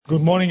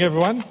Good morning,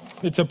 everyone.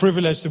 It's a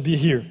privilege to be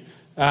here.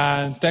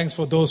 And thanks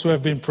for those who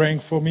have been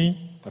praying for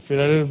me. I feel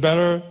a little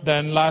better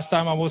than last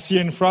time I was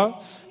here in front.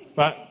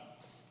 But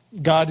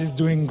God is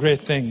doing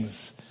great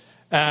things.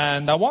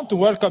 And I want to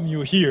welcome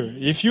you here.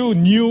 If you're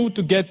new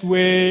to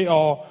Gateway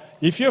or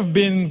if you've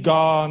been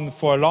gone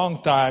for a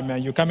long time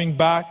and you're coming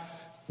back,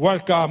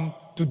 welcome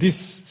to this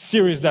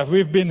series that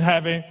we've been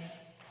having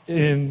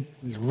in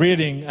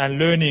reading and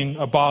learning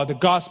about the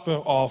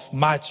Gospel of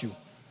Matthew.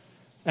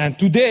 And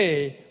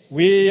today,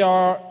 we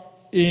are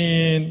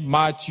in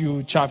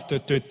Matthew chapter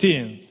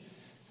 13,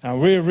 and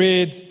we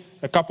read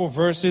a couple of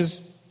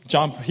verses,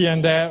 jump here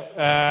and there,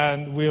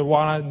 and we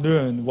want to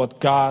learn what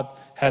God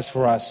has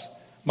for us.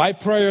 My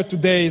prayer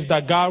today is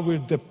that God will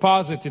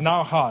deposit in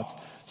our heart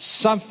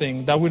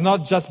something that will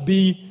not just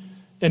be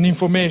an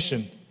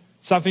information,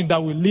 something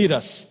that will lead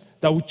us,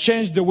 that will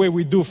change the way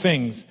we do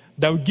things,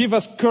 that will give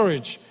us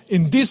courage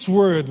in this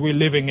world we're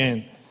living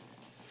in.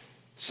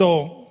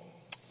 So,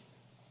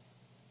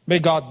 may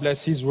God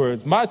bless His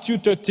word. Matthew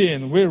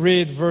 13, we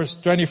read verse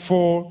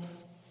 24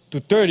 to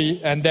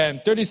 30 and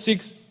then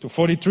 36 to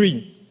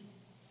 43.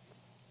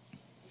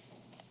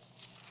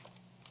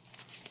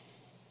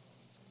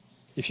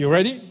 If you're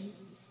ready,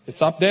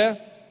 it's up there.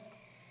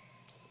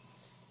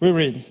 We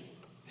read,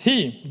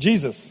 He,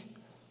 Jesus,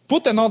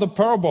 put another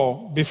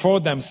parable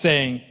before them,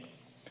 saying,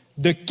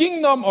 The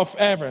kingdom of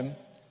heaven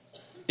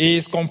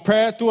is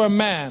compared to a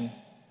man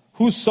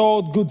who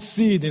sowed good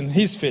seed in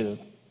his field.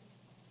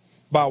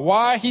 But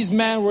while his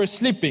men were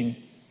sleeping,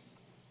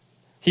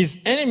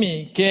 his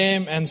enemy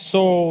came and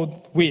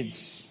sowed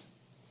weeds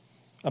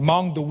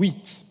among the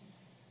wheat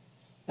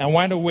and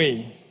went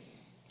away.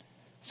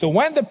 So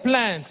when the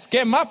plants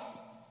came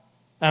up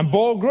and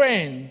bore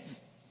grain,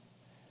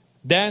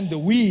 then the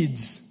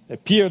weeds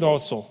appeared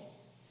also.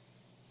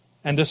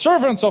 And the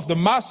servants of the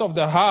master of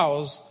the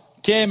house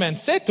came and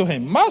said to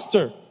him,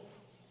 Master,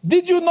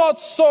 did you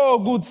not sow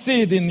good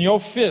seed in your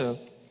field?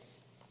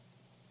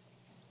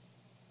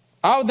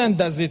 How then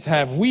does it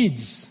have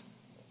weeds?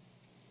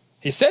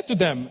 He said to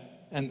them,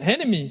 An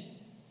enemy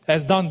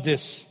has done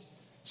this.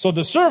 So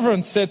the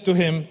servant said to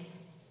him,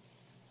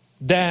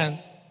 Then,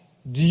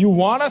 do you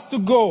want us to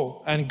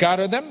go and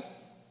gather them?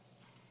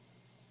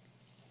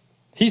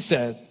 He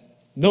said,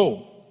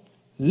 No,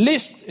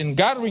 lest in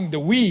gathering the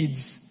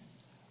weeds,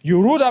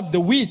 you root up the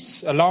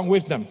wheat along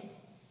with them.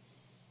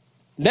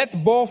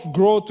 Let both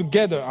grow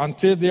together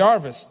until the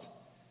harvest.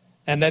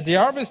 And at the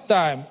harvest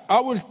time, I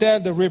will tell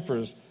the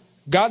reapers,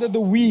 Gather the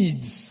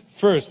weeds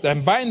first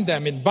and bind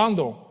them in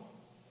bundle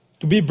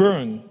to be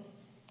burned,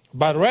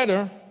 but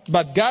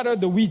gather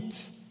the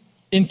wheat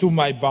into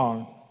my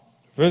barn.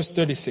 Verse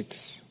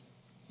 36.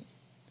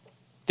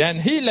 Then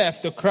he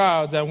left the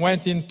crowd and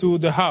went into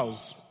the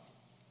house.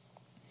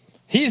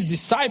 His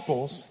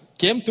disciples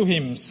came to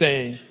him,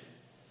 saying,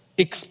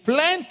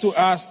 Explain to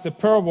us the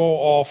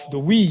parable of the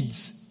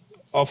weeds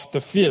of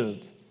the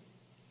field.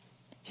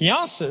 He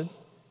answered,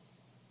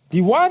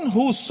 The one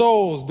who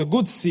sows the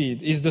good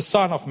seed is the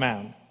Son of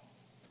Man.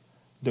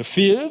 The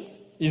field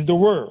is the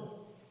world,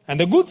 and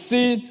the good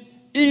seed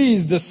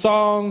is the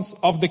sons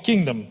of the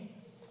kingdom.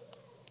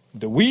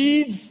 The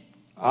weeds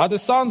are the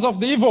sons of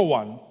the evil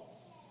one,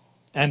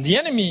 and the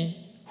enemy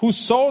who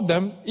sowed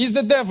them is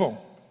the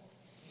devil.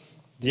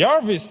 The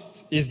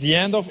harvest is the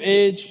end of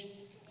age,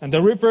 and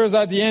the reapers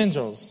are the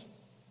angels.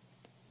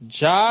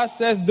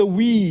 Just as the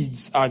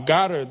weeds are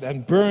gathered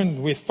and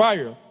burned with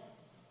fire,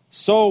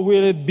 so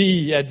will it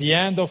be at the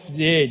end of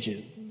the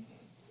age.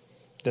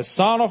 The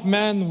Son of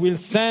Man will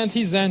send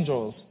his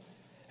angels,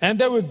 and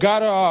they will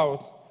gather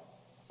out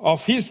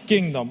of his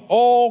kingdom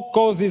all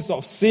causes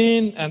of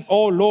sin and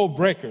all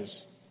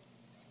lawbreakers,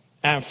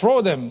 and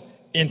throw them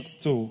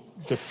into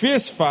the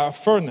fierce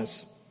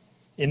furnace.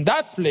 In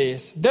that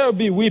place there will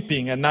be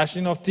weeping and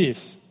gnashing of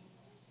teeth.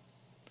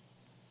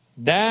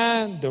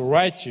 Then the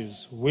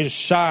righteous will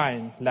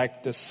shine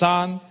like the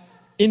sun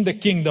in the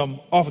kingdom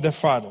of the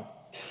Father.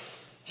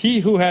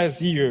 He who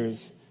has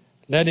ears,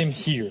 let him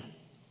hear.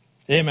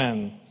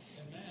 Amen.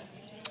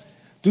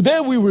 Today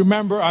we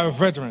remember our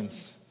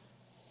veterans,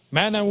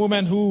 men and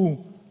women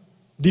who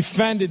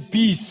defended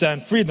peace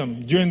and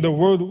freedom during the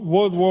World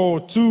War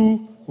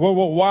II, World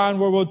War I,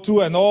 World War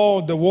II, and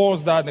all the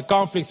wars the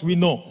conflicts we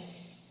know.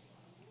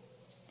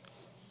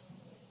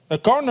 A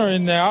colonel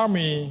in the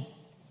army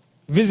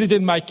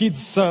visited my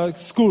kids'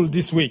 school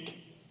this week.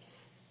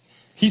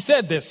 He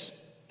said this,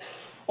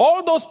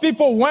 All those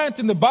people went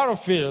in the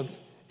battlefield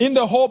in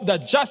the hope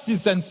that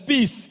justice and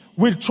peace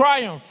will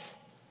triumph,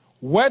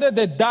 whether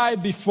they die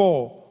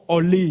before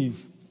or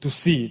live to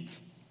see it.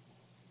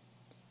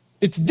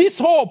 It's this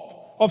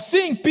hope of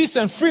seeing peace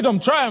and freedom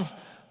triumph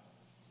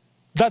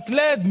that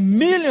led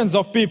millions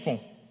of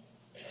people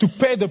to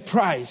pay the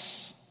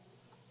price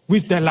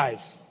with their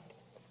lives.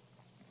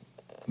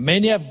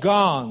 Many have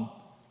gone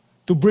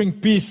to bring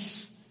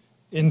peace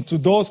into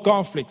those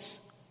conflicts,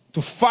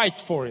 to fight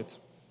for it.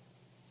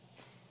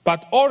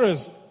 But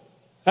others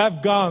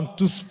have gone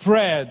to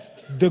spread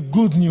the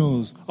good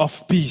news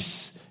of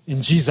peace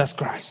in Jesus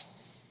Christ.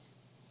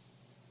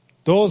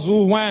 Those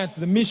who went,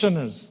 the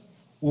missionaries,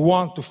 we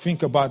want to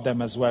think about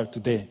them as well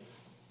today.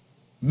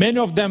 Many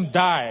of them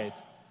died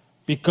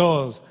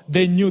because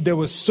they knew they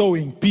were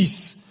sowing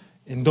peace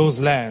in those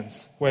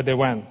lands where they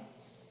went.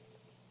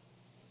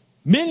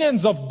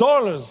 Millions of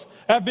dollars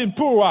have been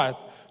poured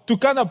out to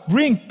kind of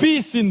bring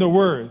peace in the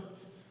world.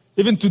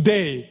 Even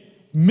today,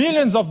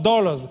 millions of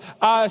dollars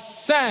are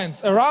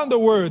sent around the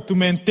world to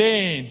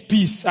maintain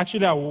peace.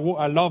 Actually,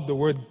 I love the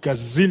word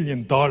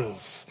gazillion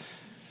dollars.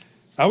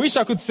 I wish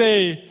I could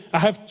say I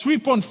have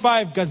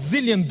 $3.5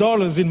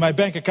 gazillion in my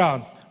bank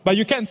account, but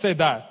you can't say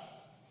that.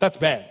 That's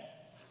bad.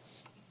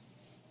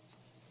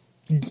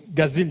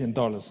 Gazillion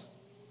dollars.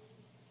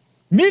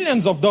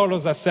 Millions of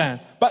dollars are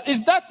sent. But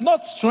is that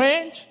not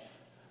strange?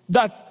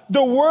 That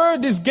the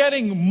world is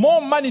getting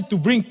more money to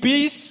bring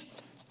peace?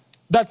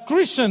 That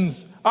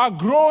Christians are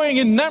growing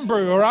in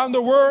number around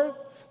the world?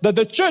 That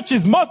the church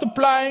is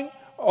multiplying?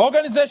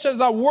 Organizations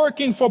are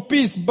working for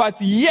peace,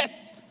 but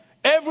yet,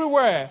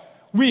 everywhere,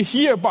 we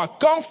hear about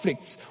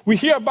conflicts. We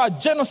hear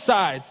about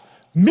genocides.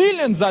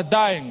 Millions are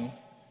dying.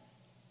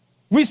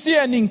 We see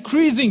an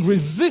increasing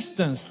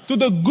resistance to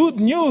the good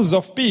news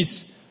of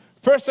peace.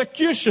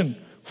 Persecution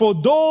for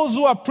those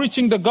who are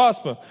preaching the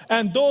gospel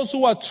and those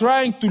who are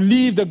trying to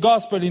live the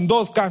gospel in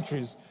those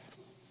countries.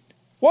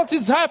 What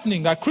is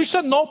happening? Are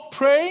Christians not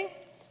praying?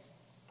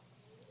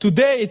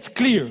 Today it's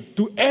clear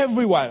to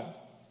everyone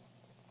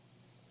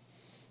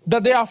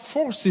that there are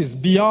forces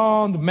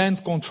beyond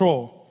man's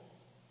control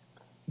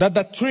that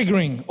are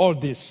triggering all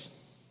this.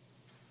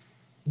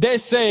 They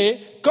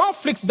say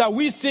conflicts that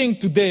we're seeing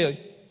today,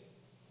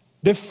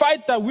 the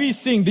fight that we're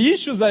seeing, the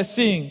issues that we're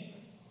seeing,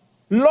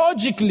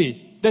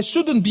 logically, there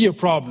shouldn't be a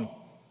problem.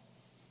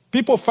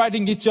 People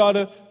fighting each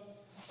other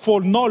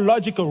for no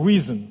logical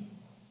reason.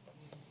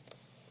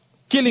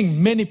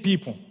 Killing many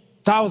people,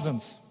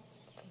 thousands.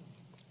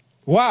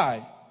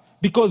 Why?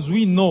 Because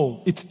we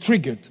know it's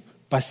triggered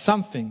by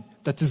something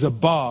that is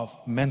above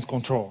man's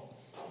control.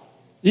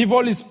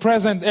 Evil is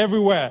present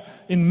everywhere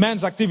in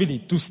man's activity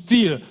to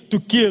steal, to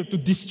kill, to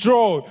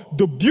destroy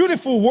the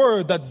beautiful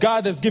world that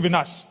God has given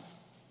us.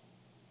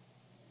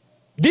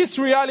 This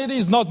reality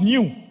is not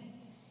new.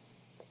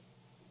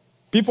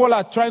 People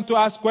are trying to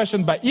ask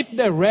questions, but if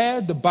they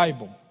read the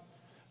Bible,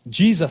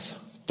 Jesus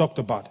talked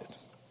about it.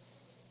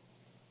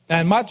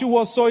 And Matthew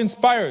was so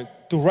inspired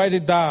to write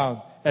it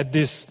down at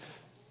this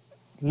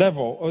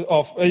level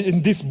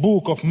in this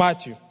book of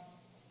Matthew.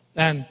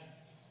 And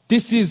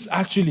this is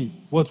actually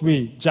what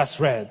we just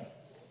read.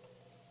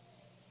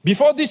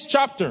 Before this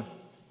chapter,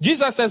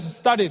 Jesus has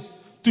started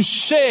to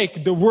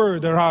shake the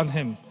world around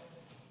him.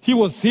 He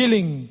was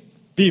healing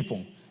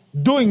people,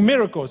 doing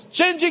miracles,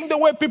 changing the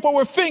way people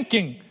were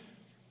thinking.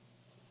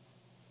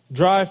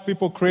 Drive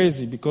people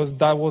crazy because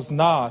that was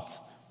not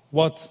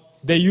what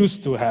they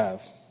used to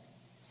have.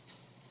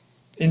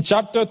 In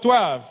chapter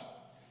 12,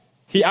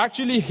 he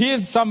actually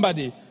healed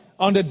somebody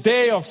on the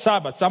day of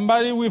Sabbath,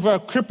 somebody with a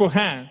crippled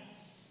hand.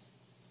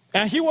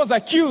 And he was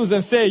accused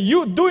and said,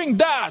 "You doing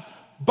that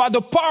by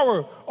the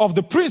power of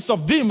the prince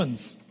of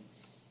demons."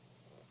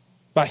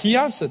 But he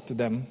answered to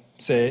them,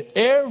 say,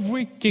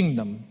 "Every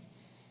kingdom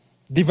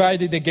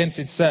divided against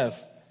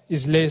itself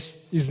is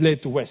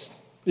laid waste.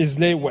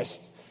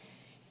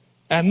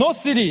 And no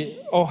city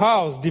or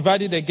house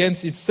divided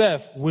against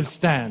itself will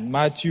stand."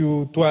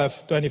 Matthew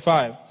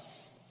 12:25.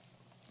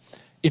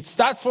 It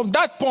starts from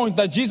that point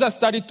that Jesus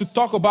started to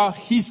talk about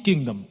his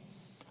kingdom,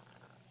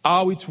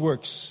 how it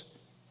works,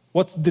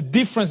 what's the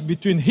difference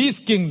between his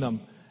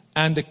kingdom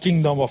and the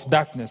kingdom of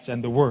darkness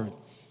and the world.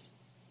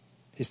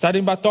 He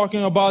started by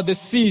talking about the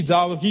seeds,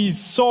 how he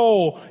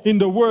saw in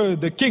the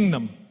world the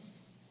kingdom.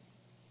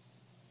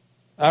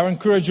 I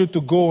encourage you to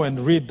go and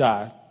read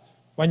that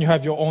when you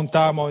have your own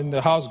time or in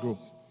the house group.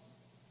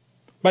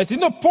 But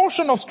in the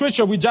portion of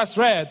scripture we just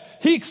read,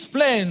 he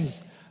explains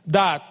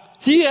that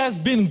he has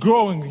been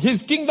growing.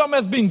 His kingdom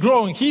has been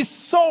growing. He's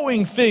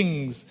sowing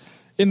things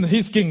in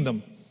his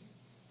kingdom.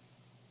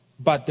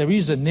 But there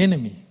is an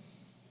enemy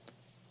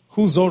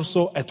who's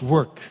also at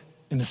work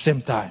in the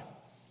same time,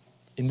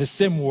 in the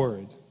same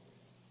word,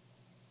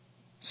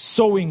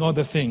 sowing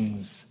other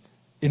things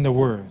in the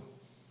word.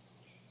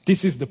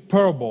 This is the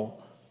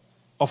parable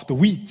of the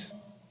wheat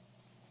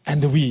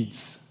and the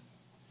weeds.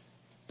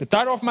 The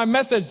title of my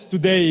message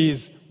today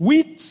is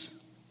Wheat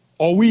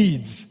or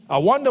Weeds. I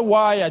wonder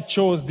why I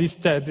chose this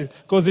title,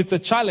 because it's a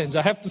challenge.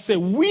 I have to say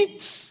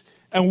wheats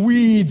and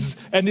weeds,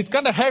 and it's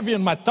kind of heavy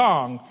on my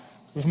tongue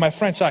with my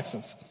French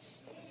accent.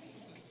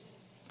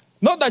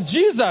 Note that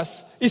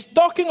Jesus is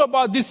talking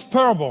about this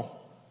parable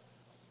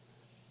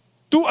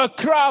to a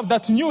crowd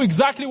that knew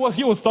exactly what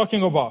he was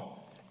talking about.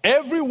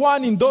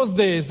 Everyone in those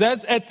days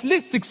has at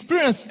least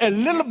experienced a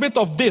little bit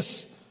of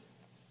this.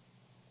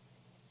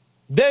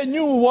 They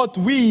knew what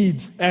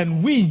weed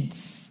and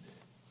weeds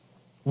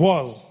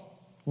was,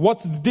 what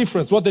the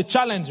difference, what the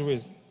challenge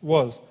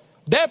was.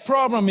 Their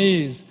problem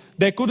is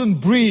they couldn't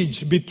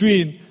bridge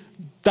between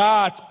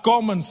that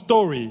common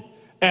story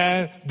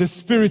and the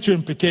spiritual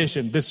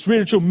implication, the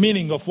spiritual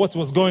meaning of what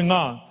was going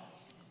on.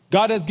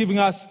 God has given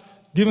us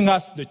giving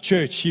us the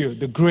church here,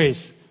 the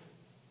grace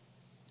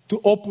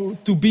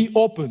to be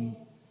open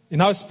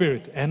in our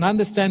spirit and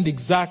understand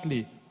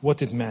exactly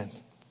what it meant.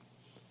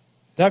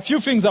 There are a few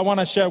things I want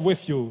to share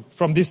with you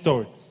from this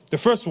story. The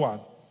first one,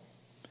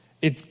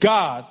 it's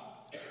God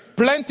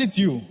planted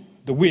you,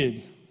 the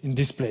weed, in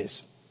this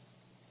place.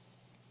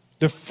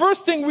 The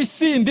first thing we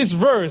see in this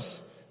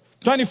verse,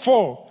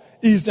 24,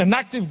 is an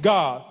active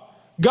God.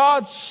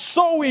 God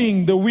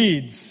sowing the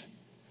weeds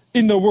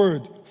in the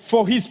word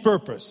for his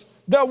purpose.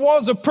 There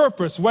was a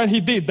purpose when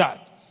he did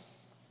that.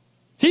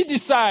 He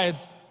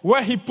decides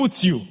where he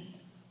puts you.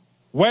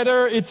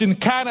 Whether it's in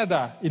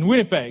Canada, in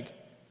Winnipeg,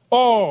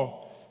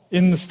 or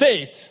in the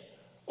States,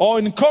 or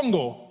in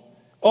Congo,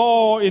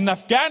 or in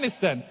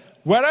Afghanistan,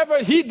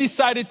 wherever he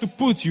decided to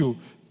put you,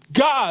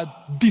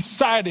 God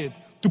decided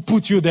to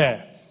put you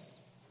there.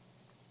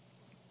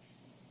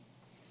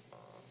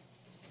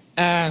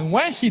 And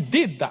when he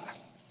did that,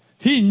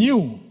 he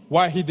knew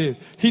why he did.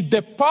 He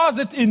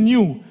deposited in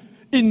you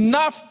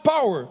enough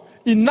power,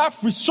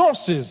 enough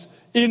resources,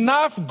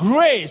 enough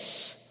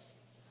grace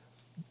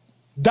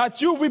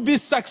that you will be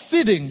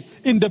succeeding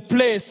in the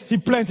place he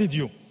planted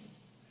you.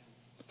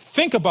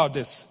 Think about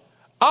this.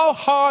 How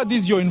hard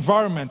is your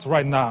environment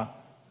right now?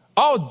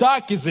 How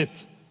dark is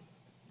it?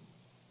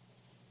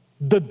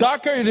 The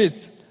darker it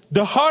is,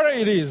 the harder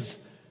it is.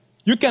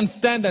 You can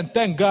stand and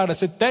thank God and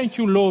say, thank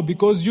you, Lord,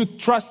 because you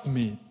trust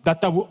me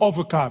that I will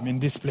overcome in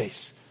this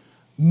place.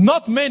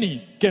 Not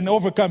many can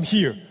overcome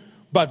here,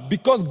 but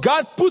because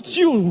God puts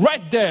you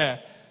right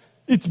there,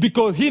 it's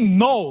because he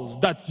knows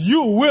that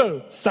you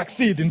will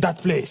succeed in that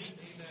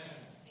place.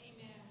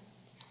 Amen.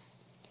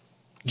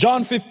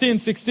 John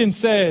 15:16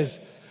 says,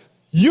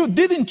 you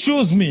didn't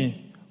choose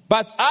me,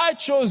 but I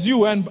chose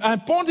you and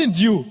appointed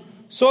you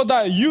so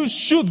that you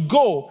should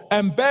go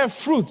and bear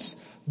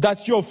fruits,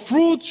 that your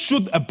fruit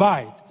should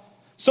abide,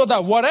 so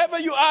that whatever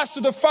you ask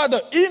to the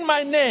Father in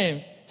my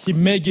name, he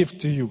may give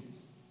to you.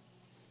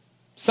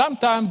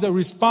 Sometimes the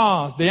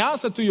response, the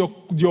answer to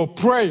your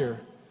prayer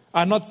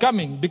are not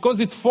coming because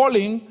it's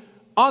falling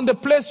on the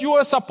place you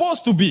are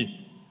supposed to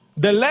be.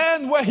 The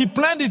land where he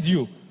planted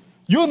you.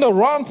 You're in the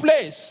wrong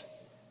place.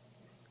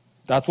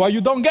 That's why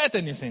you don't get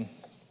anything.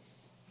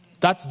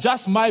 That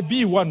just might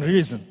be one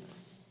reason.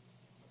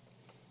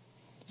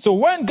 So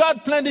when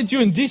God planted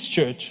you in this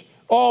church,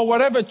 or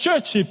whatever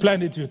church he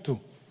planted you to,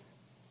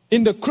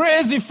 in the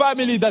crazy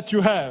family that you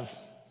have,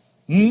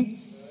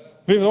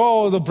 with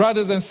all the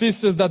brothers and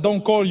sisters that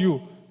don't call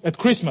you at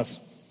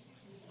Christmas,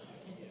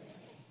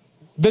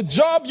 the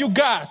job you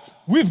got,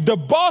 with the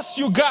boss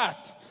you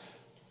got,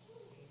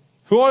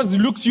 who always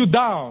looks you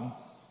down,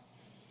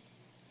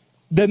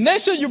 the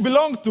nation you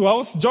belong to, I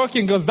was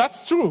joking because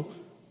that's true.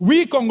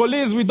 We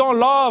Congolese, we don't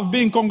love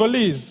being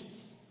Congolese.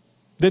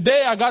 The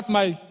day I got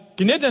my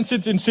Canadian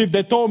citizenship,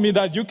 they told me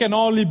that you can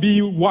only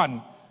be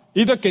one,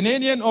 either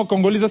Canadian or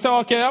Congolese. I said,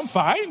 okay, I'm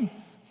fine.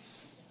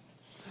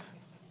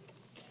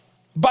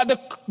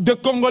 But the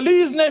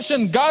Congolese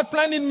nation, God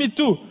planted me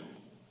to,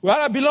 where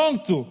I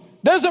belong to,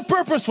 there's a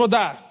purpose for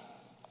that.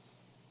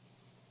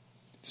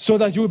 So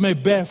that you may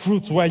bear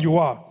fruits where you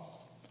are.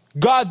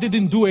 God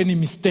didn't do any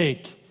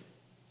mistake.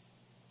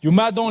 You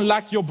might don't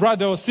like your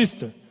brother or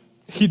sister.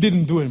 He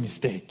didn't do a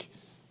mistake.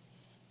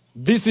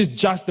 This is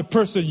just the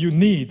person you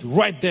need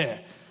right there.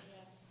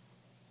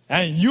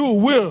 And you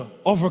will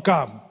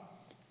overcome.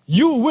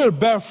 You will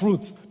bear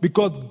fruit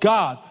because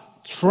God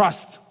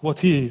trusts what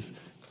he is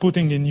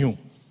putting in you.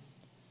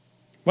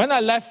 When I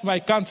left my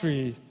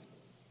country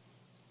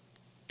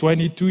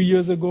 22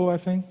 years ago, I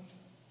think,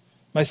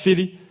 my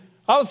city,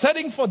 I was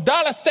heading for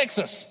Dallas,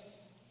 Texas.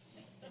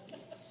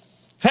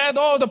 Had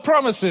all the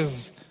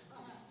promises.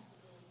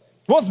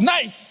 Was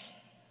nice.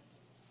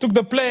 Took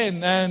the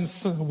plane and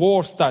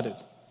war started.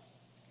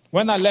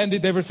 When I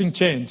landed, everything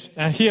changed.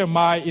 And here am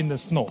I in the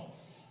snow.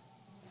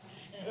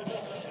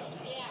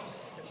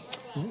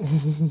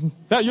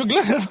 Yeah, you're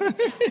glad?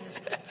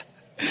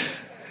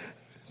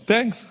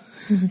 Thanks.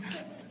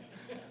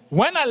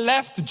 When I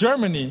left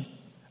Germany,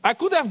 I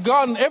could have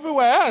gone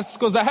everywhere else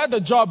because I had a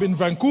job in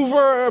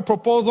Vancouver, a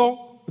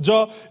proposal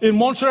job. In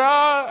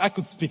Montreal, I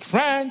could speak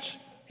French,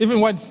 even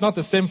when it's not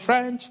the same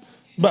French.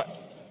 But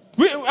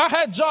I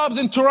had jobs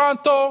in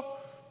Toronto.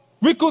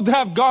 We could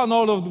have gone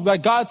all over,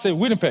 like God said,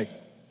 Winnipeg.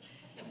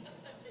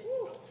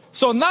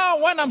 So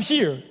now when I'm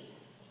here,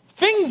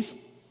 things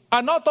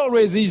are not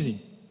always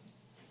easy.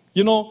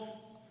 You know,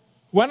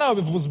 when I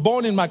was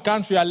born in my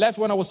country, I left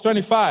when I was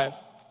 25.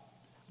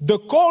 The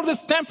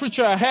coldest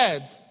temperature I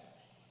had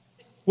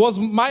was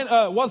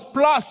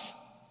plus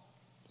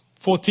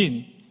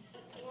 14.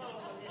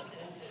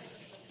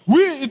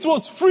 It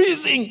was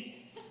freezing.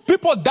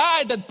 People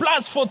died at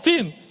plus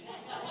 14.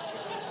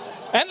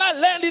 And I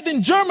landed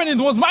in Germany, it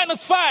was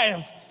minus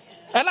 5.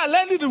 And I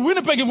landed in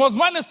Winnipeg, it was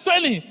minus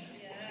 20.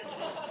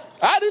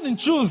 I didn't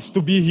choose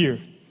to be here.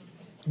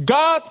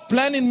 God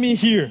planted me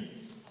here.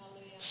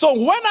 So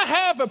when I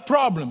have a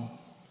problem,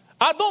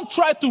 I don't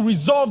try to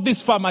resolve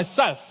this for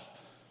myself.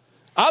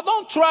 I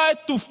don't try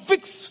to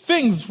fix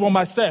things for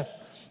myself.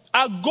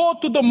 I go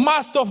to the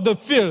master of the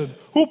field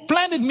who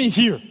planted me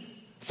here.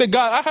 Say,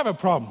 God, I have a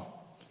problem.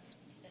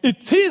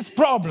 It's his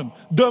problem.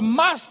 The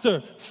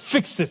master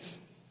fixed it.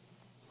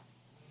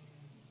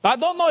 I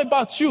don't know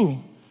about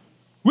you.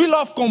 We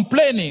love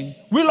complaining.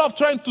 We love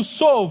trying to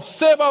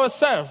save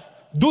ourselves.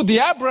 Do the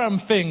Abraham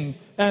thing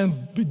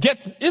and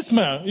get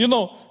Ishmael,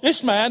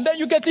 and then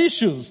you get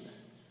issues.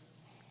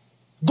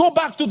 Go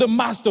back to the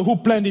master who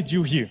planted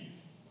you here.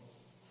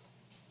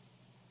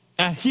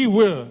 And he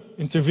will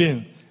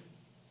intervene.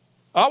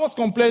 I was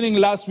complaining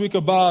last week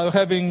about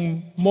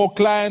having more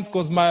clients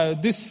because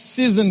this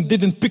season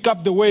didn't pick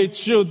up the way it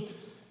should.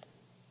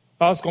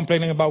 I was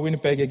complaining about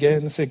Winnipeg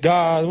again. I said,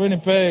 God,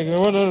 Winnipeg.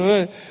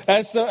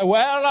 And so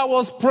while I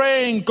was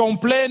praying,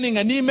 complaining,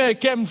 an email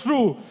came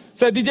through.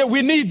 Said, Didier,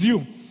 we need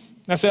you.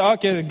 I said,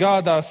 okay,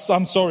 God,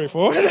 I'm sorry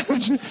for it.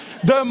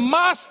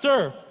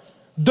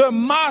 The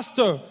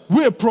master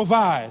will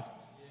provide.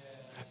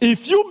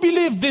 If you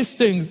believe these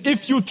things,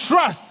 if you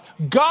trust,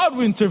 God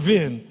will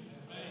intervene.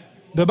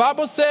 The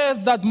Bible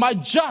says that my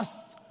just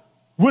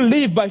will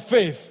live by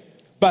faith.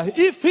 But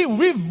if he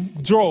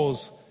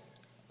withdraws,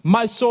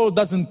 my soul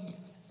doesn't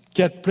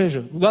get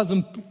pleasure,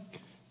 doesn't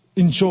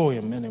enjoy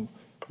him anymore.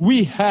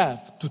 We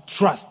have to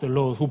trust the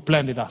Lord who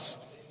planted us.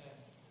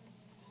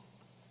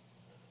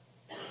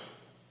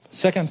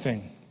 Second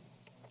thing,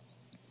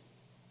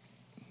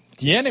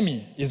 the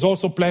enemy is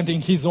also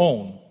planting his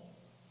own,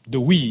 the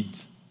weed.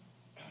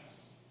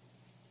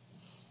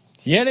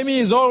 The enemy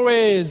is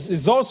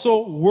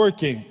also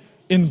working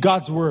in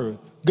God's word.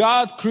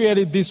 God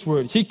created this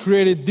word. He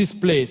created this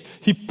place.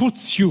 He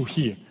puts you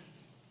here.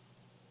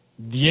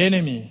 The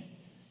enemy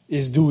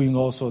is doing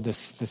also the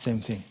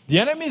same thing. The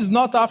enemy is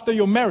not after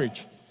your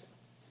marriage.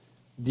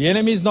 The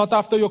enemy is not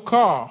after your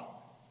car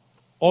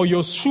or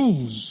your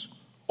shoes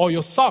or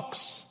your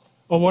socks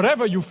or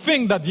whatever you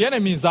think that the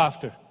enemy is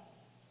after.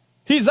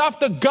 He's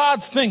after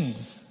God's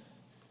things.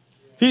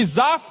 He's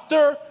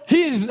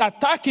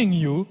attacking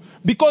you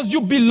because you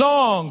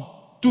belong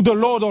to the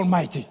Lord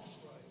Almighty.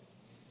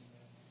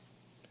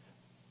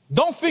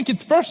 Don't think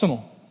it's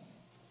personal.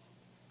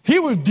 He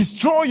will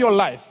destroy your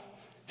life.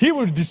 He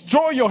will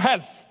destroy your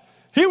health.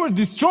 He will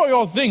destroy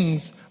your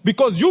things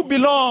because you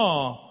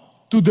belong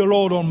to the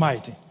Lord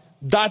Almighty.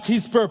 That's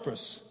his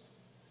purpose.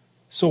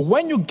 So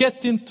when you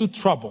get into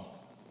trouble,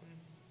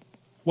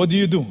 what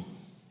do?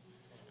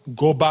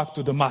 Go back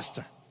to the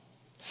master.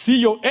 See,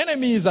 your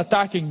enemy is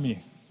attacking me.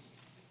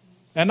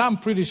 And I'm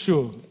pretty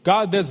sure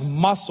God has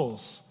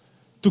muscles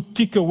to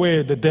kick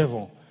away the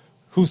devil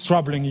who's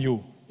troubling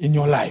you in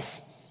your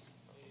life.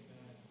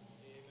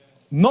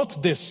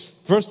 Note this,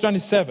 verse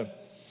 27.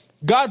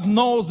 God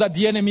knows that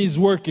the enemy is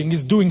working,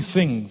 is doing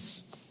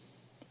things.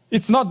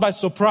 It's not by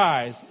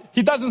surprise.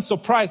 He doesn't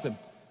surprise him.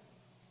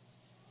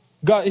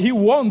 God, he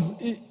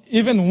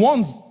even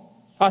warns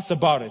us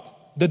about it.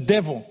 The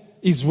devil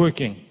is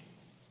working.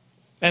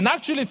 And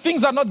actually,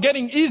 things are not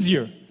getting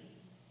easier.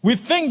 We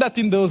think that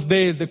in those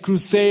days, the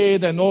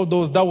crusade and all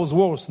those, that was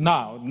worse.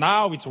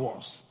 Now it's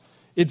worse.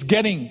 It's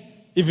getting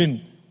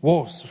even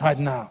worse right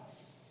now.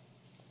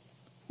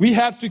 We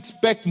have to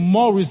expect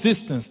more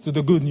resistance to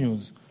the good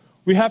news.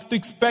 We have to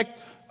expect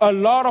a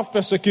lot of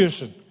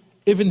persecution,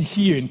 even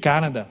here in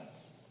Canada.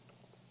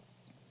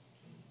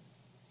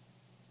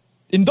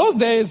 In those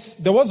days,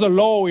 there was a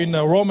law in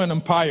the Roman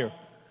Empire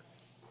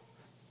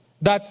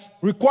that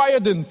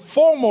required a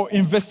formal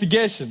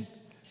investigation,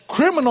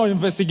 criminal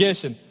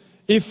investigation,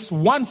 if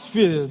one's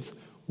field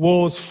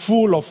was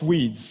full of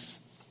weeds.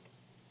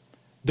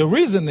 The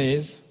reason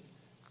is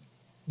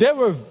they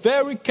were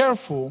very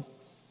careful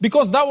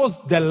because that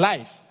was their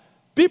life.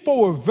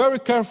 People were very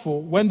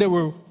careful when they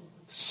were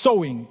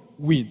sowing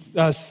wheat,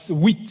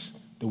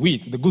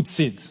 the good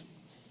seeds.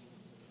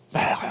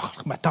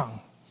 My tongue.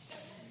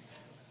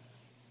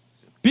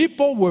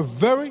 People were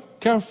very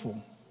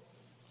careful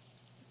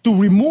to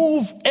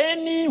remove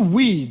any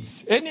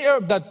weeds, any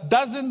herb that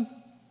doesn't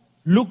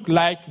look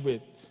like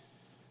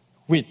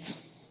wheat.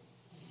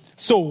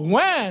 So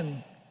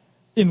when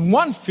in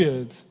one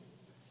field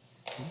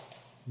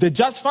they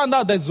just found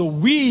out there's a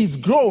weeds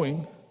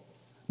growing,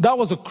 that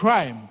was a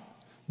crime.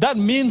 That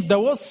means there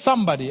was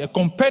somebody, a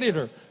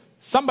competitor,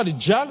 somebody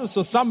jealous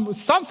or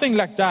something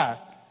like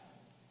that,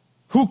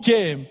 who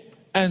came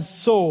and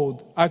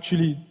sowed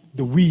actually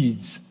the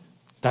weeds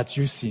that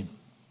you see.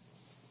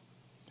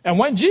 And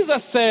when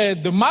Jesus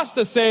said, the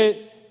master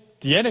said,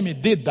 the enemy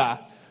did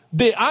that,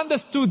 they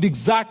understood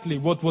exactly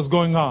what was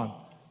going on.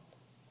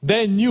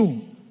 They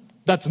knew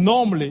that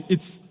normally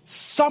it's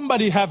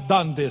somebody have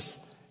done this.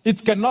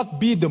 It cannot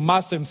be the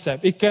master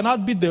himself. It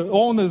cannot be the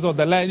owners of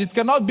the land. It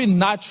cannot be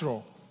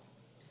natural.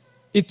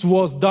 It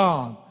was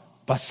done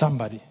by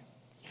somebody.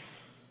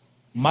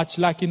 Much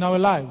like in our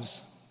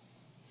lives.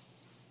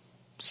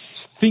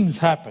 Things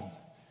happen.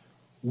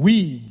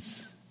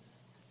 Weeds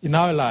in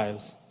our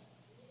lives.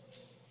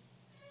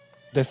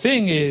 The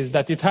thing is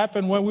that it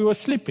happened when we were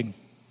sleeping.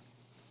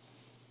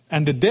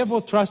 And the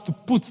devil tries to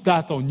put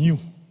that on you.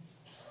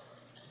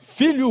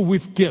 Fill you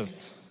with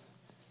guilt.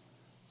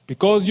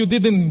 Because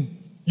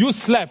you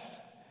slept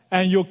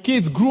and your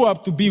kids grew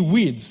up to be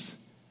weeds,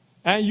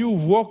 and you're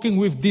walking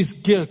with this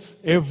guilt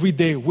every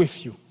day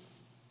with you.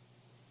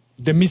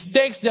 The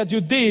mistakes that you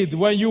did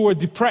when you were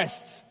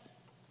depressed,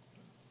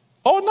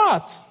 or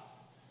not.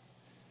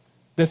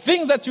 The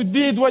things that you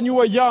did when you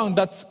were young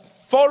that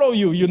follow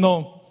you, you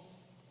know.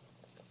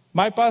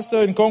 My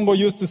pastor in Congo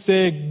used to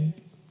say,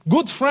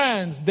 good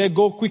friends, they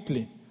go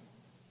quickly.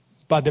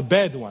 But the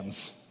bad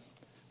ones,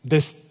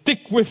 they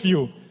stick with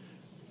you.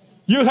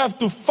 You have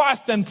to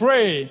fast and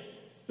pray,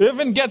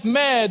 even get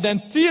mad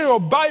and tear your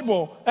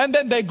Bible, and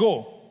then they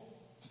go.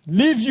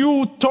 Leave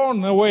you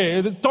torn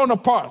away, torn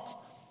apart.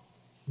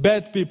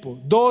 Bad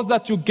people. Those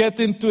that you get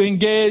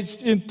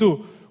engaged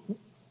into,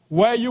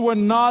 where you were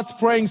not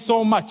praying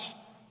so much.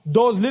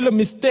 Those little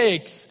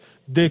mistakes,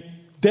 the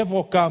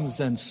devil comes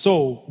and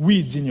sows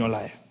weeds in your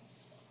life.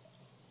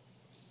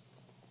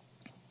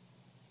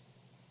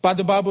 But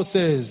the Bible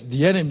says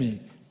the enemy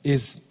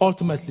is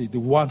ultimately the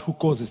one who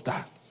causes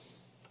that.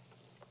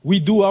 We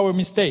do our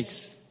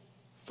mistakes,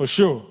 for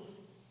sure.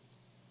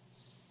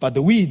 But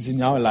the weeds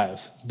in our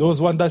life, those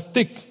ones that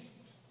stick,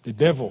 the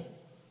devil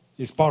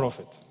is part of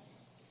it.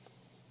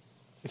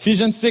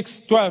 Ephesians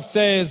 6:12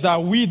 says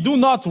that we do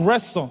not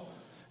wrestle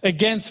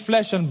against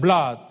flesh and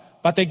blood,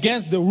 but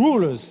against the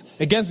rulers,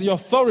 against the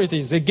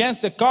authorities,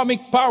 against the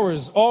cosmic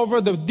powers over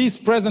this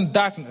present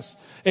darkness,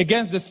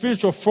 against the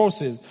spiritual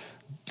forces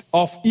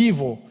of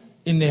evil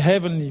in the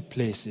heavenly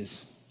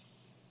places.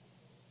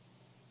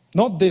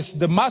 Note this,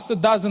 the master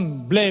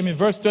doesn't blame, in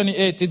verse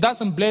 28, he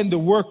doesn't blame the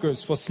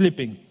workers for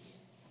sleeping.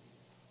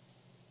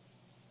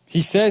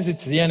 He says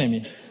it's the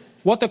enemy.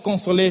 What a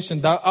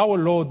consolation that our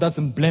Lord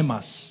doesn't blame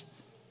us.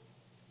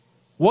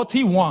 What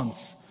he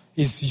wants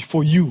is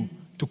for you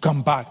to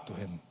come back to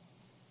him,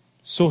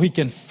 so he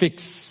can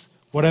fix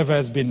whatever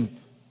has been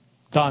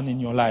done in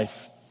your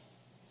life.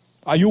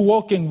 Are you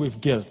walking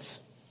with guilt?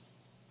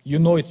 You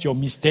know it's your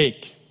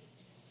mistake.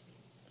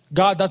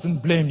 God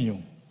doesn't blame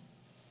you,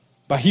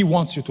 but he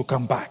wants you to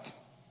come back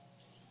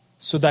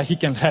so that he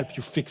can help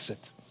you fix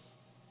it.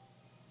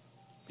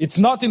 It's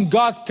not in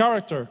God's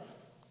character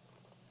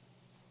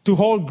to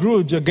hold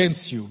grudge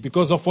against you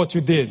because of what you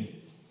did.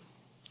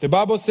 The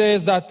Bible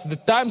says that the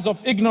times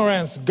of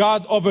ignorance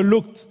God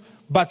overlooked,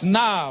 but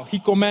now he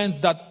commands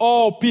that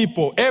all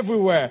people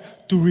everywhere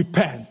to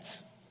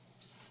repent.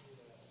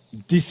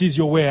 This is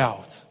your way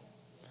out.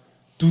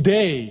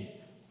 Today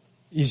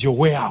is your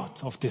way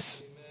out of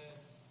this.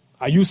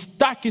 Are you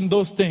stuck in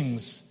those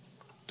things?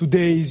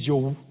 Today is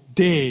your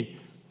day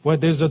where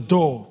there's a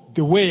door,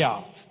 the way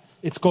out.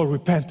 It's called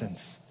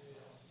repentance.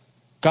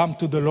 Come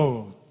to the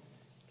Lord.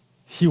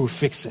 He will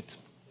fix it.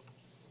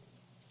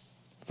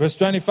 Verse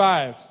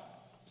 25.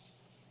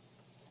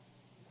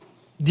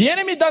 The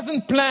enemy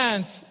doesn't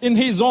plant in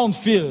his own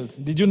field.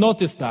 Did you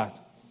notice that?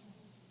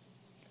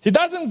 He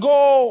doesn't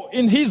go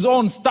in his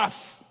own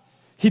stuff.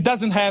 He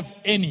doesn't have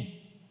any.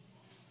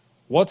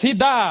 What he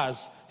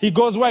does, he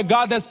goes where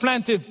God has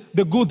planted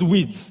the good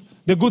weeds,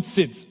 the good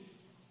seed.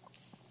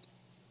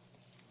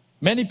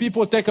 Many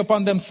people take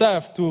upon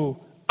themselves to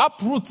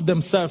uproot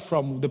themselves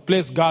from the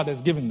place God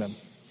has given them,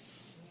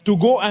 to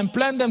go and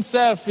plant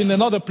themselves in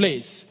another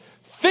place,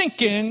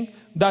 thinking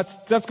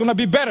that that's going to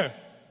be better.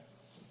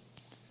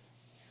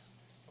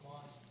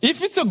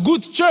 If it's a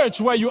good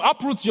church where you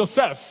uproot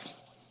yourself,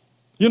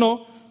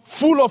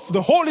 full of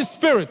the Holy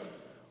Spirit,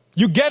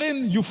 you get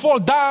in, you fall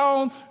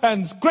down,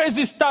 and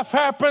crazy stuff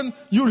happen,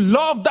 you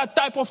love that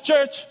type of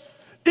church.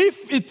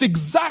 If it's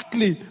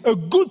exactly a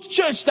good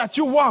church that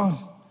you want,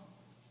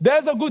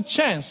 there's a good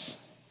chance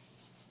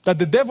that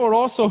the devil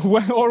also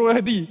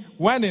already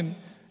went in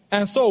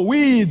and saw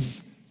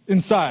weeds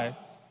inside.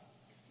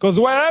 Because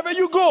wherever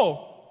you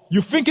go,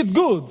 you think it's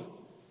good,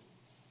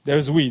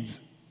 there's weeds.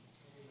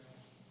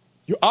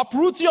 You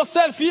uproot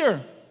yourself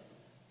here,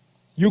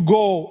 you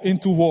go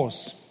into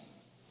wars.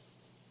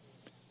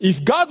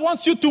 If God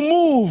wants you to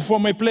move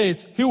from a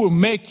place, he will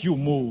make you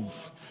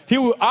move. He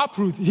will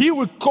uproot, he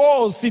will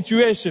cause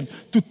situation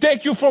to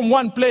take you from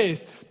one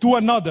place to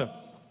another.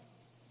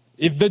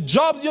 If the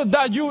job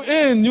that you're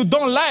in, you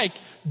don't like,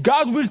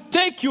 God will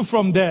take you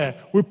from there,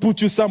 will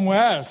put you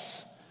somewhere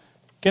else.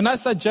 Can I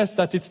suggest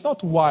that it's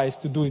not wise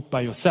to do it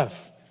by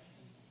yourself?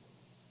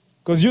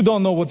 Because you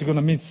don't know what you're going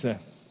to meet there.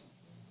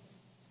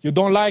 You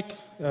don't like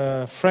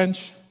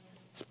French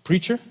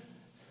preacher,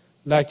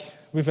 like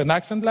with an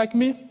accent like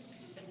me?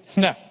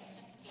 No.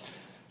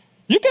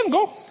 You can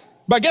go,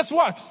 but guess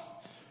what?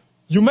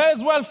 You may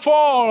as well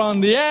fall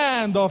on the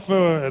end of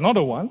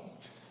another one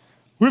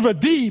with a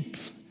deep,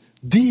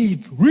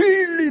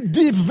 really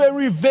deep,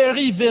 very,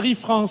 very, very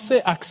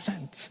Francais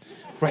accent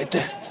right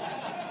there.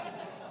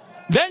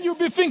 Then you'll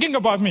be thinking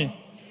about me.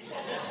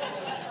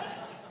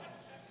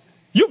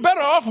 You're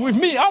better off with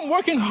me. I'm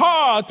working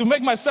hard to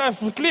make myself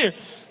clear.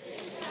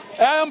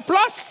 And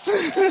plus,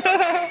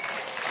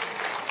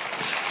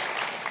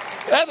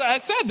 as I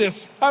said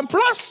this, and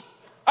plus,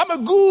 I'm a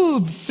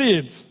good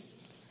seed.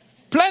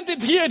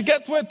 Planted here at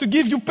Gateway to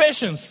give you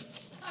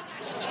patience.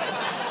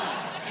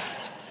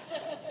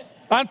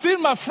 Until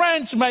my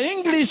French, my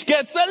English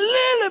gets a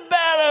little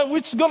better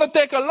which is going to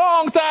take a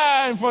long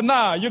time for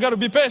now. You got to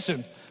be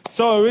patient.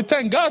 So we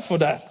thank God for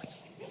that.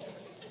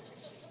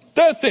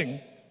 Third thing,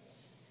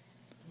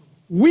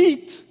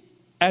 wheat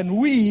and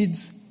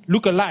weeds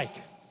look alike,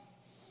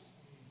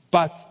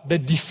 but they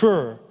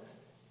differ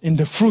in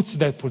the fruits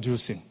they're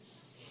producing.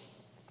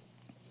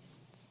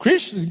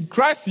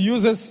 Christ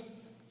uses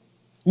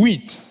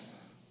wheat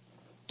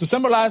to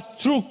symbolize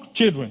true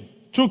children,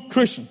 true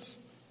Christians.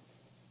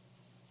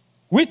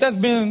 Wheat has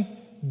been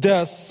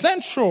the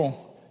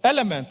central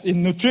element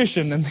in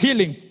nutrition and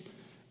healing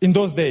in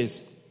those days.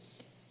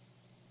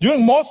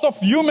 During most of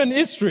human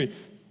history,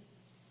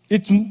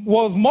 it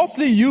was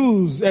mostly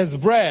used as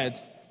bread,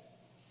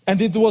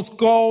 and it was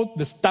called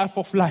the staff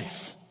of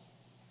life.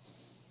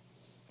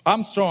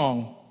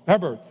 Armstrong,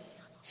 Herbert,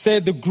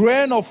 said the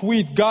grain of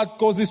wheat God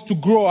causes to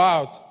grow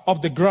out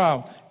of the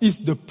ground is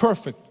the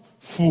perfect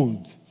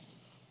food.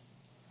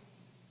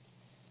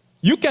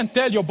 You can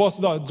tell your boss,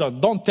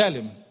 don't tell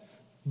him.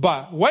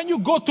 But when you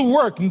go to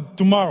work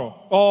tomorrow,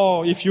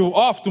 or if you're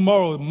off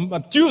tomorrow,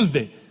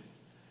 Tuesday,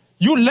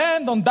 you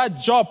land on that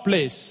job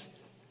place,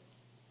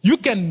 you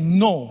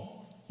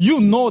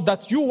know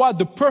that you are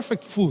the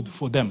perfect food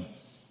for them.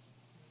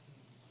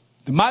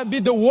 It might be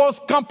the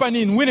worst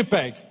company in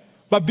Winnipeg,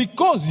 but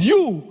because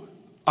you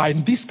are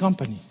in this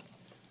company,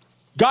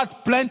 God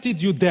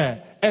planted you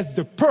there as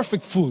the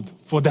perfect food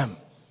for them.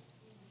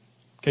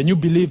 Can you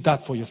believe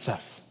that for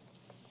yourself?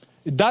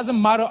 It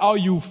doesn't matter how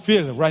you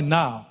feel right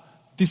now.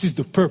 This is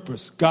the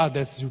purpose God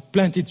has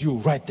planted you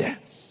right there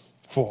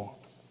for.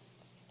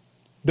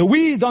 The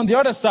weed on the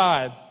other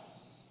side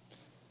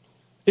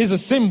is a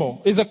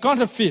symbol, is a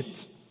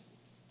counterfeit.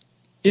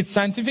 Its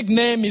scientific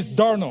name is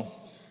darno.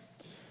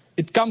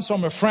 It comes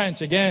from a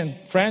French, ivre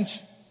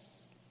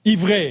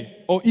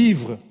or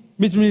ivre,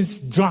 which means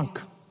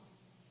drunk,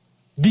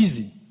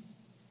 dizzy.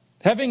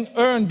 Having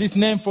earned this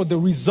name for the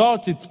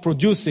result it's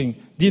producing,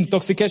 the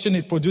intoxication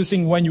it's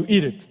producing when you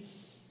eat it.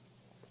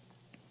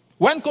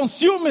 When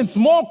consumed in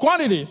small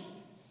quantity,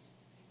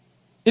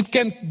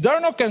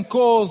 darno can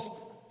cause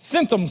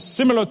symptoms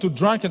similar to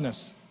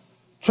drunkenness,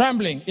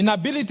 trembling,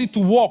 inability to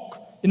walk,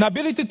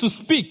 inability to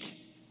speak.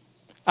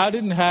 I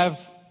didn't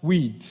have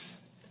weed,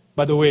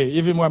 by the way,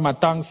 even when my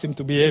tongue seemed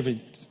to be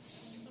heavy.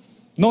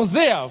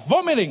 Nausea,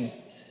 vomiting,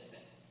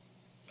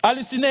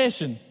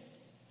 hallucination.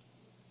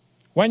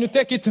 When you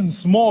take it in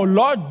small,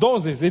 large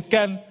doses, it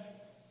can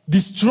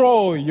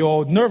destroy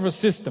your nervous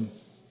system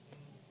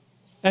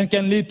and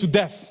can lead to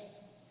death.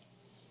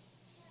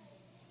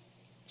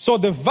 So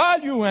the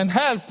value and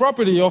health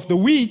property of the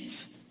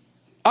wheat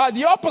are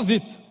the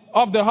opposite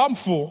of the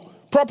harmful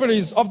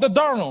properties of the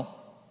darno.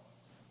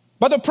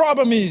 But the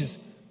problem is,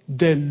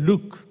 they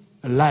look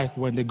alike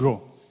when they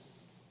grow.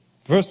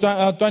 Verse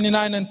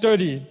 29 and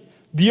 30,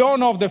 the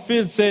owner of the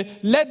field said,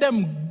 let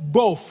them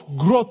both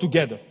grow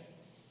together.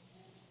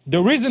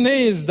 The reason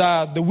is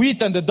that the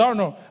wheat and the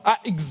darno are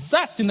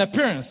exact in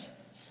appearance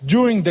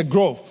during the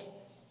growth.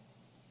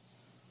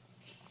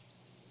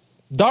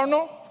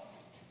 Darno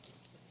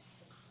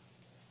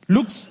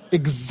looks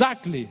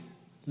exactly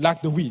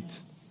like the wheat.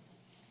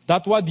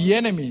 That's why the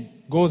enemy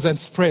goes and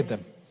spreads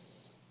them.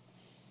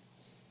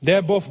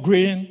 They're both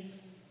green.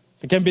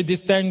 They can be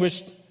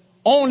distinguished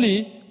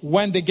only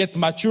when they get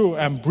mature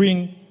and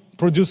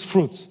produce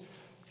fruits.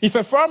 If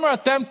a farmer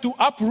attempts to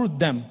uproot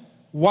them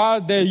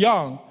while they're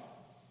young,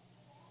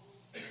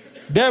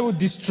 they will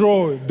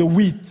destroy the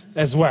wheat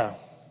as well.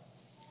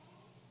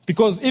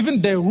 Because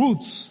even their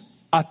roots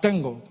are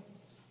tangled.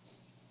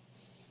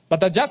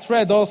 But I just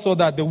read also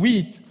that the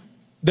weeds,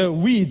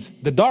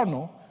 the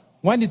darno,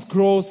 when it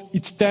grows,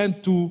 it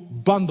tends to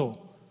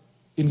bundle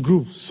in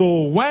groups.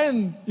 So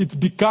when it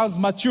becomes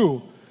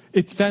mature,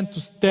 it tends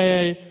to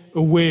stay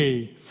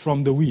away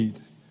from the weed.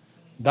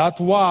 That's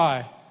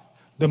why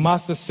the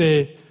master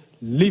said,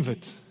 leave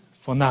it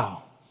for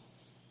now.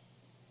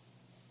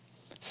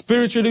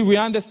 Spiritually, we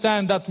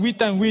understand that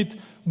wheat and wheat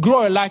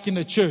grow alike in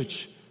the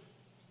church.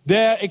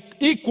 They're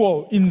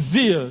equal in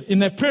zeal,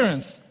 in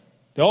appearance.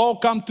 They all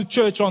come to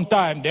church on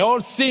time. They all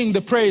sing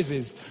the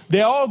praises.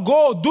 They all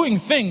go doing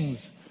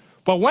things.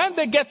 But when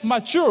they get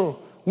mature,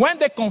 when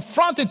they're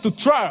confronted to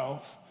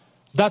trials,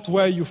 that's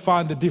where you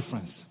find the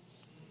difference.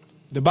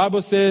 The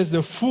Bible says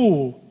the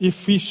fool,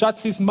 if he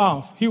shuts his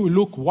mouth, he will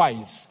look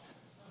wise.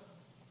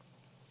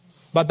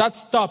 But that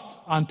stops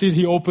until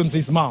he opens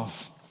his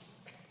mouth.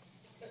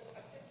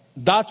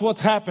 That's what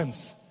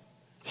happens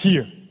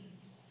here.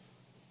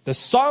 The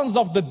sons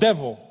of the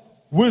devil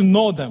will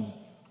know them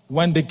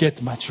when they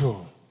get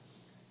mature.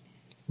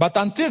 But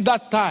until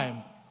that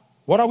time,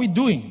 what are we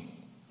doing?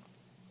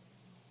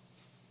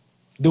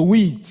 The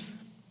wheat,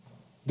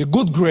 the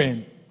good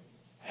grain,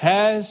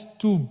 has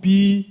to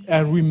be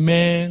and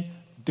remain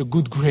the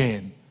good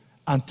grain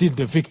until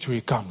the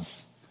victory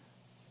comes.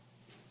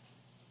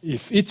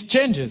 If it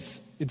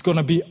changes, it's going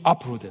to be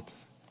uprooted.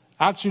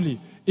 Actually,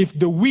 if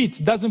the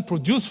wheat doesn't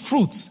produce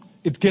fruits,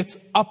 it gets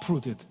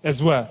uprooted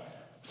as well,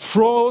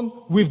 thrown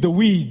with the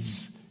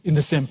weeds in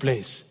the same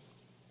place.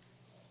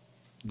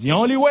 The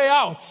only way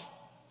out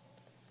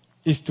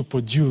is to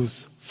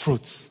produce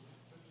fruits.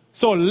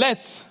 So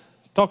let's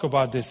talk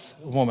about this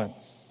a moment.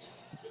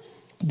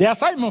 There are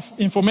some of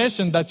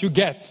information that you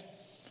get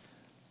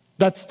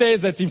that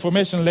stays at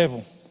information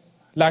level,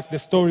 like the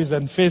stories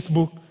on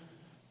Facebook,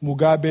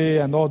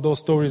 Mugabe and all those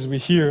stories we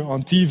hear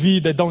on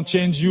TV. They don't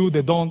change you,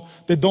 they don't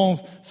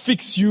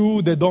fix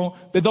you, they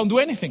don't do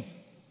anything.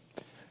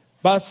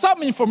 But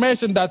some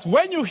information that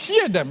when you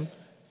hear them,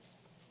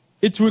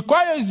 it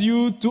requires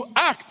you to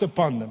act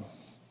upon them,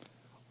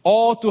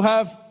 or to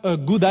have a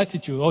good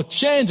attitude, or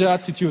change your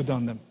attitude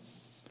on them.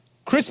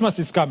 Christmas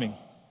is coming.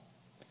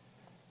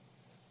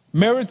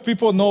 Married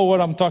people know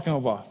what I'm talking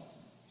about.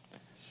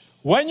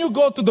 When you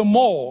go to the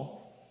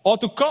mall or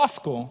to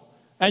Costco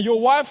and your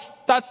wife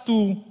starts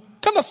to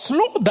kind of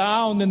slow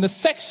down in the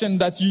section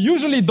that you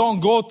usually don't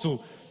go to,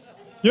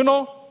 you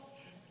know,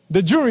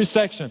 the jewelry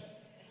section,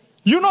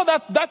 you know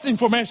that's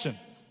information.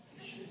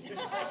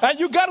 And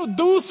you got to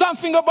do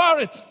something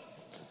about it.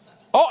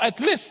 Or at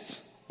least,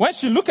 when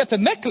she look at the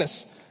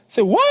necklace,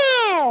 say,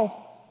 wow,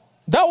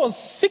 that was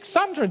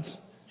 600.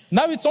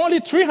 Now it's only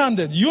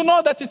 300. You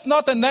know that it's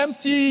not an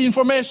empty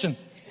information.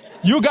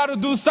 You got to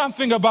do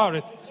something about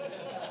it.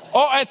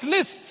 Or at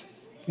least,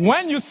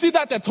 when you see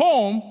that at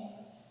home,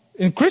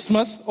 in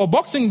Christmas or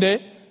Boxing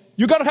Day,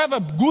 you got to have a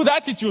good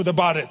attitude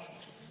about it.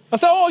 I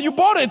say, oh, you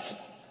bought it.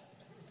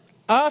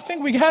 I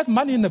think we had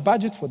money in the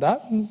budget for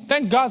that.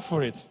 Thank God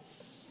for it.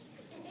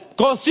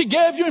 Because she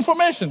gave you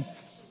information.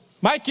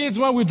 My kids,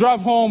 when we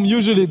drive home,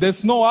 usually there's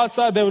snow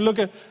outside, they will look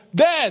at,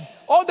 Dad,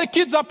 all the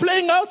kids are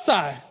playing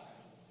outside.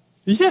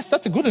 Yes,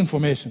 that's a good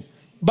information.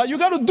 But you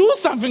got to do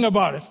something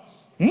about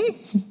it.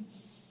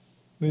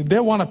 They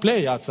want to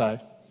play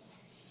outside.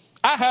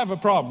 I have a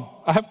problem.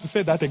 I have to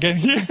say that again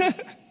here.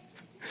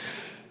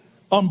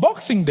 On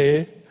Boxing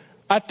Day,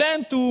 I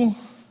tend to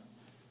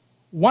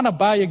want to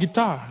buy a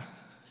guitar.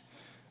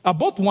 I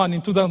bought one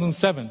in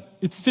 2007.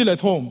 It's still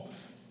at home.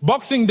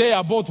 Boxing Day,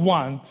 I bought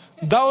one.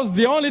 That was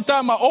the only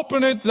time I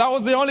opened it. That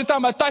was the only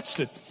time I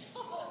touched it.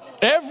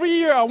 Every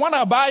year, I want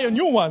to buy a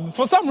new one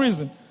for some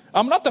reason.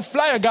 I'm not a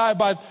flyer guy,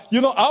 but,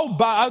 you know,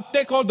 I'll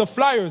take all the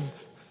flyers,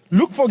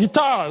 look for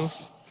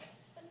guitars.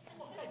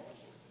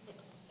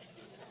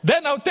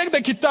 Then I'll take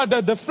the guitar,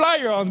 the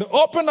flyer,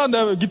 open on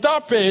the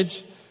guitar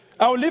page.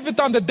 I'll leave it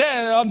on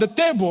the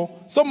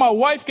table so my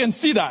wife can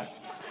see that.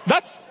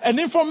 That's an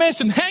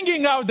information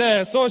hanging out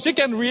there so she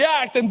can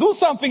react and do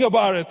something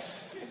about it.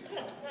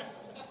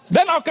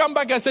 Then I'll come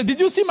back and say, did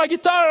you see my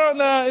guitar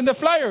in the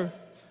flyer?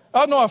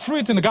 Oh, no, I threw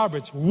it in the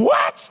garbage.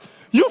 What?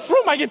 You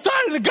threw my guitar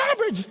in the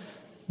garbage?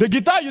 The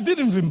guitar you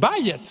didn't even buy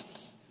yet.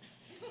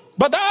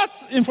 But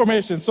that's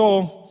information.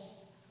 So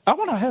I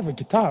want to have a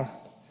guitar.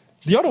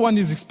 The other one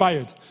is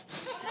expired.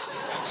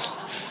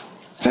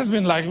 It has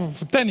been like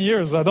for 10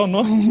 years, I don't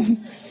know.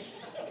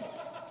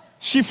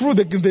 She threw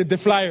the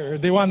flyer,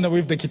 the one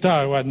with the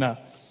guitar right now.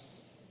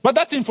 But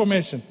that's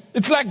information.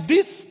 It's like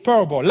this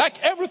parable, like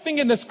everything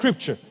in the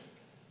scripture.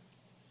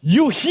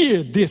 You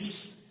hear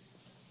this,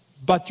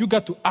 but you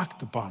got to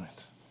act upon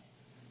it.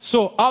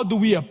 So how do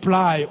we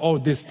apply all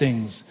these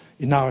things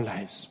in our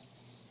lives?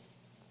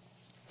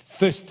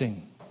 First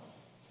thing,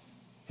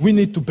 we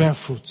need to bear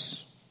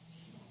fruits.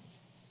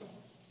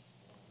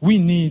 We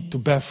need to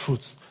bear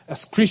fruits.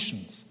 As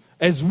Christians,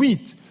 as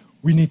wheat,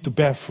 we need to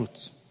bear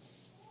fruits.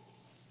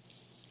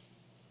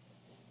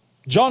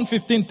 John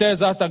 15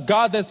 tells us that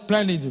God has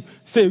planted you.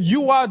 Say,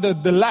 you are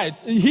the light.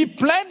 He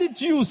planted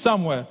you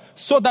somewhere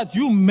so that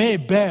you may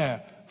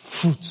bear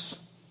fruits.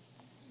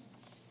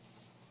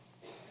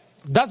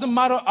 Doesn't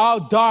matter how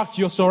dark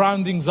your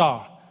surroundings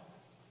are.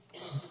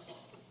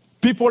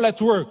 People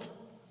at work,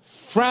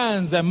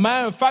 friends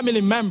and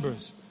family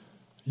members,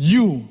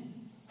 you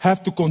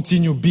have to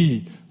continue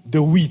be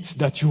the wheat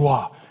that you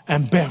are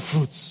and bear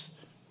fruits.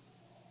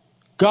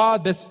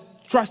 God has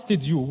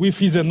trusted you with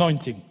his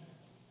anointing.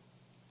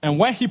 And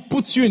when he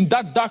puts you in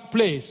that dark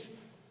place,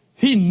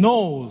 he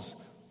knows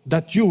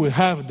that you will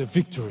have the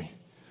victory.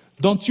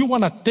 Don't you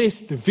want to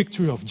taste the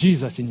victory of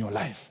Jesus in your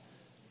life?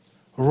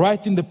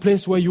 Right in the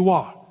place where you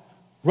are.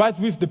 Right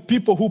with the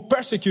people who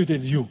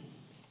persecuted you.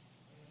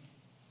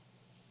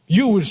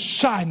 You will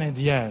shine at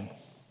the end.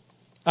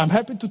 I'm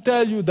happy to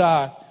tell you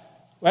that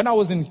when I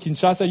was in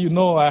Kinshasa, you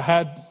know, I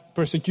had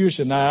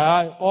persecution.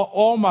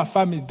 All my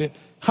family,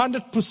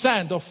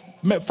 100%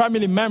 of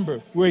family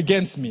members were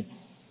against me.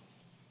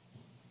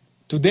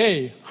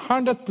 Today,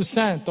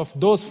 100% of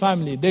those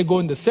families, they go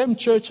in the same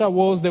church I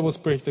was, they was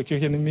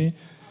persecuting me.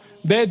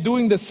 They're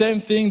doing the same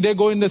thing, they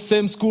go in the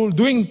same school,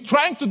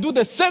 trying to do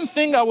the same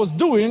thing I was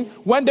doing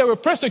when they were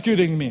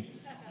persecuting me.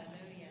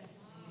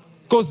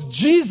 Because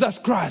Jesus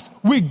Christ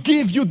will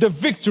give you the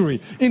victory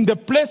in the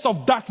place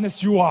of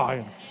darkness you are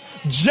in.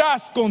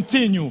 Just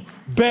continue,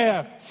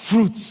 bear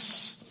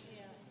fruits.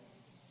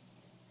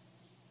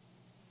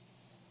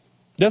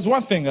 There's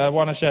one thing I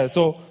want to share.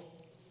 So,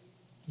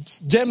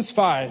 James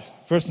 5,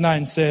 verse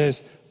 9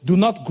 says, do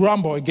not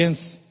grumble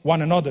against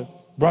one another,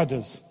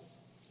 brothers,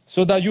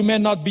 so that you may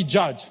not be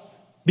judged.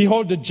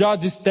 Behold, the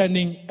judge is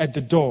standing at the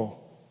door.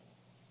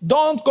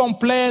 Don't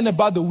complain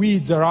about the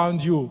weeds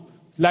around you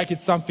like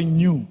it's something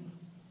new.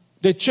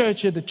 The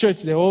church,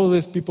 there are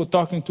always people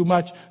talking too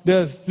much.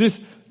 There's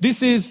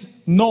this is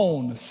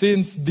known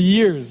since the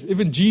years.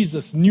 Even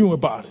Jesus knew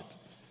about it.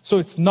 So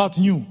it's not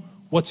new.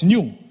 What's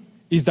new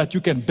is that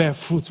you can bear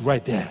fruits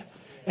right there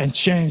and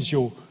change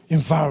your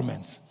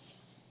environment.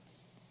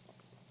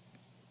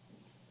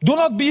 Do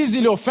not be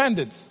easily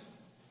offended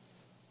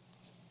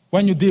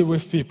when you deal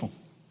with people.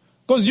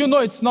 Because you know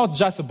it's not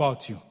just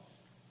about you.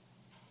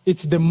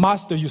 It's the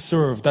master you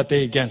serve that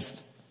they're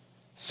against.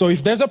 So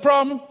if there's a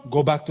problem,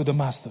 go back to the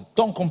master.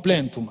 Don't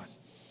complain too much.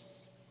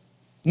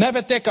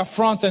 Never take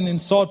affront and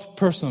insult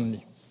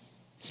personally,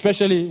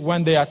 especially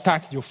when they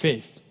attack your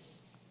faith.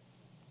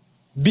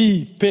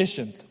 Be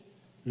patient,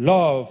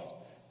 love,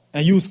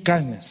 and use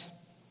kindness.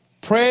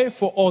 Pray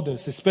for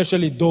others,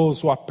 especially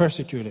those who are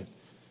persecuted,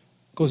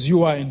 because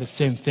you are in the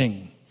same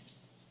thing.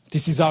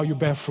 This is how you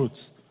bear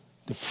fruit.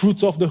 The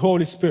fruits of the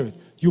Holy Spirit.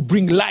 You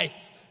bring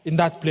light in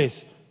that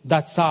place.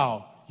 That's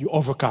how you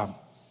overcome.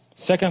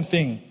 Second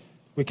thing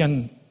we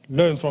can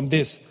learn from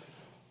this.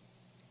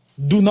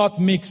 Do not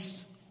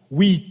mix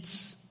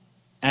wheats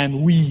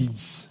and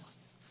weeds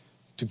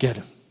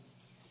together.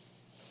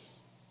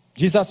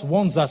 Jesus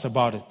warns us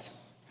about it.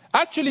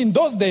 Actually, in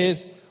those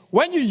days,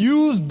 when you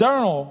use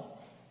darnel,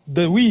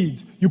 the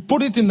weed, you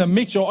put it in the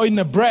mixture or in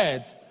the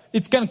bread,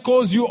 it can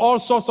cause you all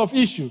sorts of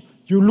issues.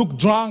 You look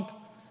drunk.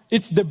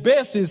 It's the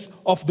basis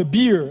of the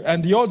beer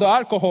and the other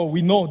alcohol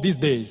we know these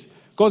days.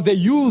 Because they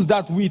use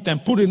that wheat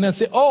and put it in and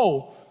say,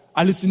 oh,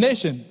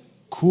 hallucination.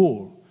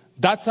 Cool.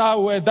 That's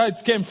where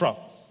that came from.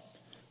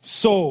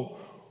 So,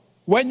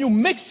 when you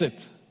mix it,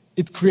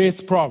 it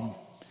creates problem.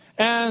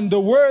 And the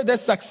word that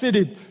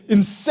succeeded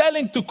in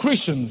selling to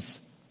Christians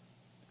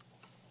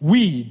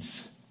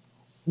weeds,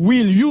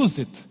 we'll use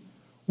it.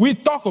 We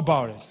talk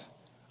about it.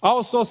 I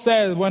also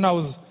said when I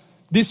was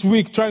this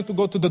week trying to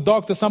go to the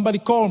doctor, somebody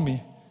called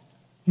me.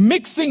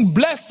 Mixing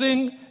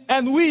blessing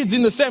and weeds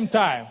in the same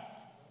time.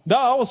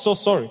 I was so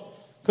sorry.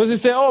 Because he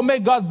said, oh, may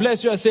God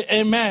bless you. I say,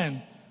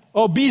 amen.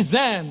 Oh, be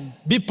zen.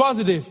 Be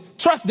positive.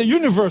 Trust the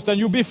universe and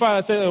you'll be fine.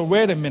 I said, oh,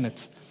 wait a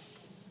minute.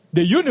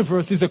 The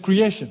universe is a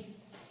creation.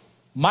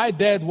 My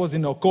dad was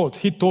in occult.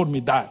 He told me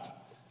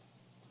that.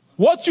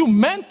 What you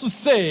meant to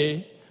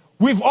say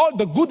with all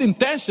the good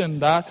intention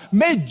that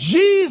may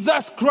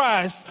Jesus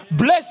Christ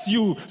bless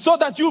you so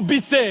that you'll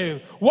be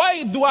saved.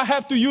 Why do I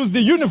have to use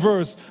the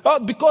universe?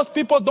 Because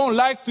people don't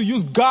like to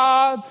use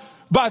God,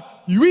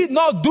 but we're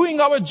not doing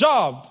our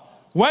job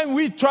when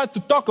we try to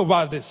talk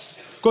about this.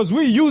 Because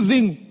we're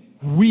using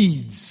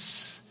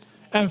weeds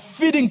and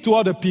feeding to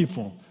other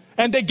people.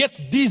 And they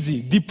get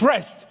dizzy,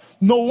 depressed.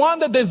 No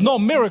wonder there's no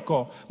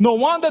miracle. No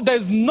wonder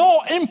there's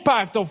no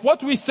impact of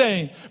what we're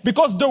saying.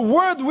 Because the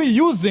word we're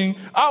using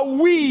are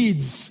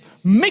weeds.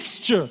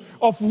 Mixture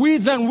of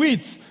weeds and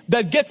wheat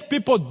that gets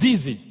people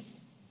dizzy.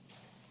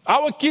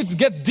 Our kids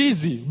get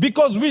dizzy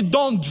because we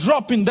don't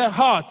drop in their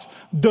heart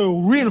the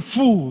real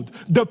food,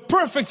 the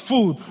perfect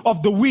food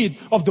of the wheat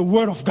of the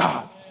Word of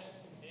God.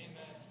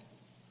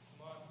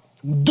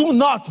 Do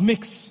not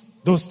mix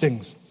those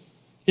things.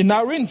 In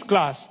Irene's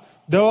class,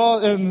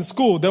 in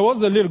school, there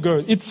was a little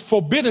girl. It's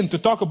forbidden to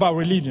talk about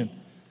religion.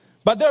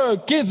 But there were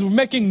kids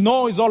making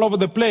noise all over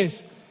the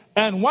place.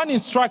 And one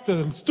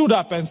instructor stood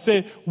up and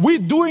said, we're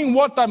doing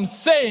what I'm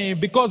saying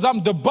because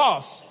I'm the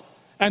boss.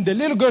 And the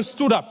little girl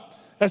stood up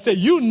and said,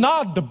 you're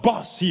not the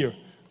boss here.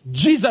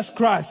 Jesus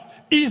Christ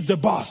is the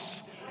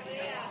boss.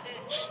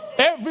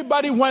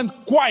 Everybody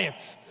went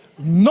quiet.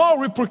 No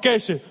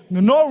repercussion,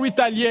 no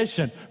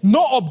retaliation,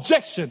 no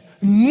objection,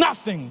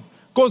 nothing.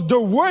 Because the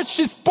words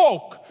she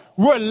spoke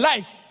were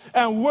life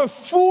and were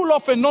full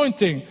of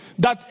anointing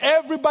that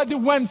everybody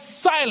went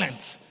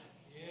silent.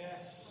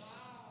 Yes.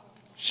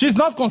 She's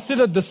not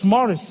considered the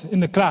smartest in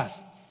the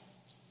class,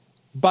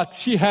 but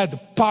she had the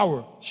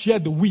power. She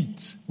had the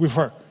wheat with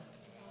her.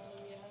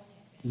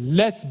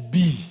 Let's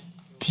be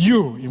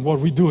pure in what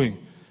we're doing.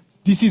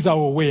 This is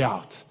our way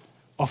out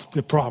of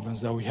the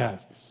problems that we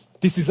have.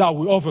 This is how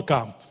we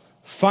overcome.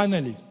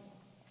 Finally,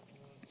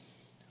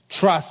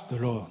 trust the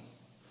Lord.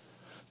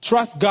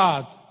 Trust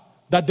God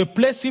that the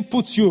place He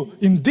puts you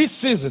in this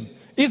season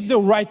is the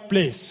right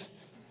place.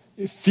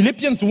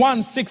 Philippians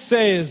 1:6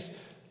 says,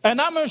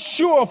 and I'm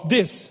sure of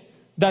this,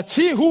 that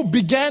He who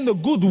began the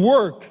good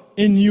work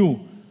in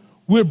you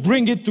will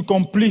bring it to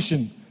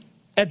completion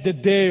at the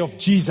day of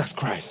Jesus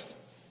Christ.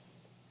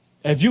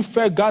 Have you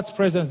felt God's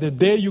presence the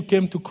day you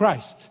came to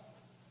Christ?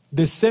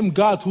 The same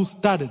God who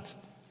started,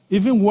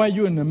 even while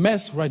you're in a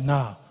mess right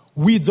now,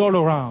 weeds all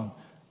around,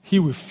 He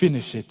will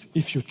finish it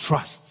if you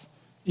trust.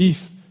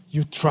 If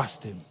you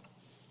trust Him.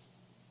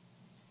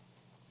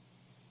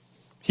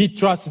 He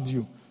trusted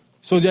you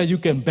so that you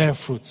can bear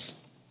fruits.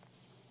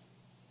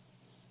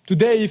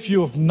 Today, if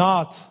you have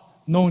not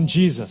known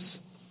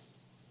Jesus,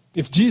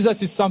 if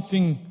Jesus is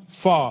something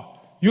far,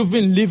 you've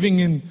been living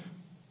in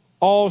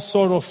all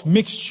sort of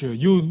mixture.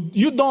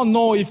 You don't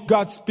know if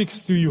God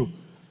speaks to you.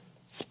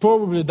 It's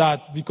probably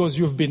that because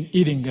you've been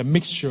eating a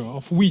mixture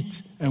of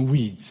wheat and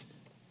weeds.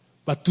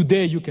 But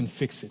today you can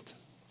fix it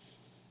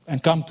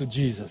and come to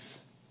Jesus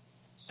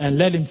and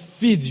let Him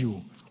feed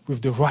you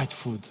with the right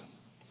food.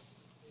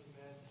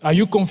 Are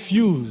you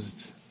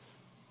confused?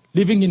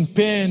 Living in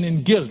pain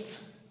and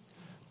guilt?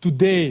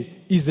 Today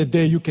is the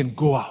day you can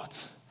go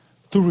out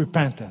to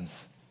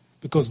repentance.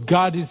 Because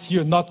God is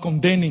here not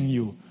condemning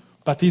you,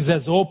 but He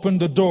has opened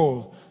the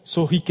door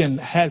so He can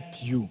help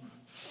you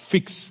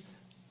fix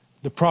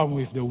the problem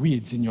with the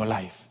weeds in your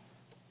life.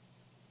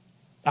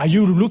 Are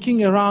you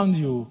looking around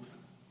you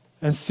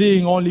and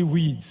seeing only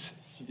weeds?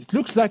 It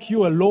looks like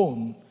you're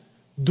alone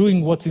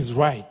doing what is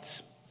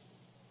right.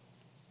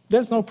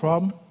 There's no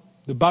problem.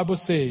 The Bible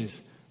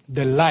says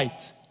the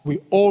light will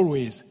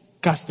always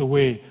cast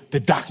away the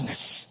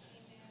darkness.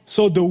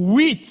 So the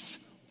weeds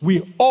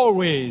will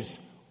always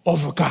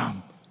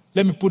overcome.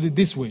 Let me put it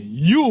this way.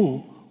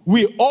 You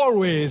will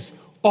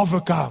always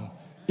overcome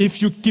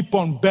if you keep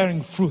on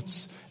bearing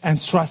fruits and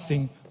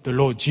trusting the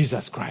Lord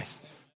Jesus Christ.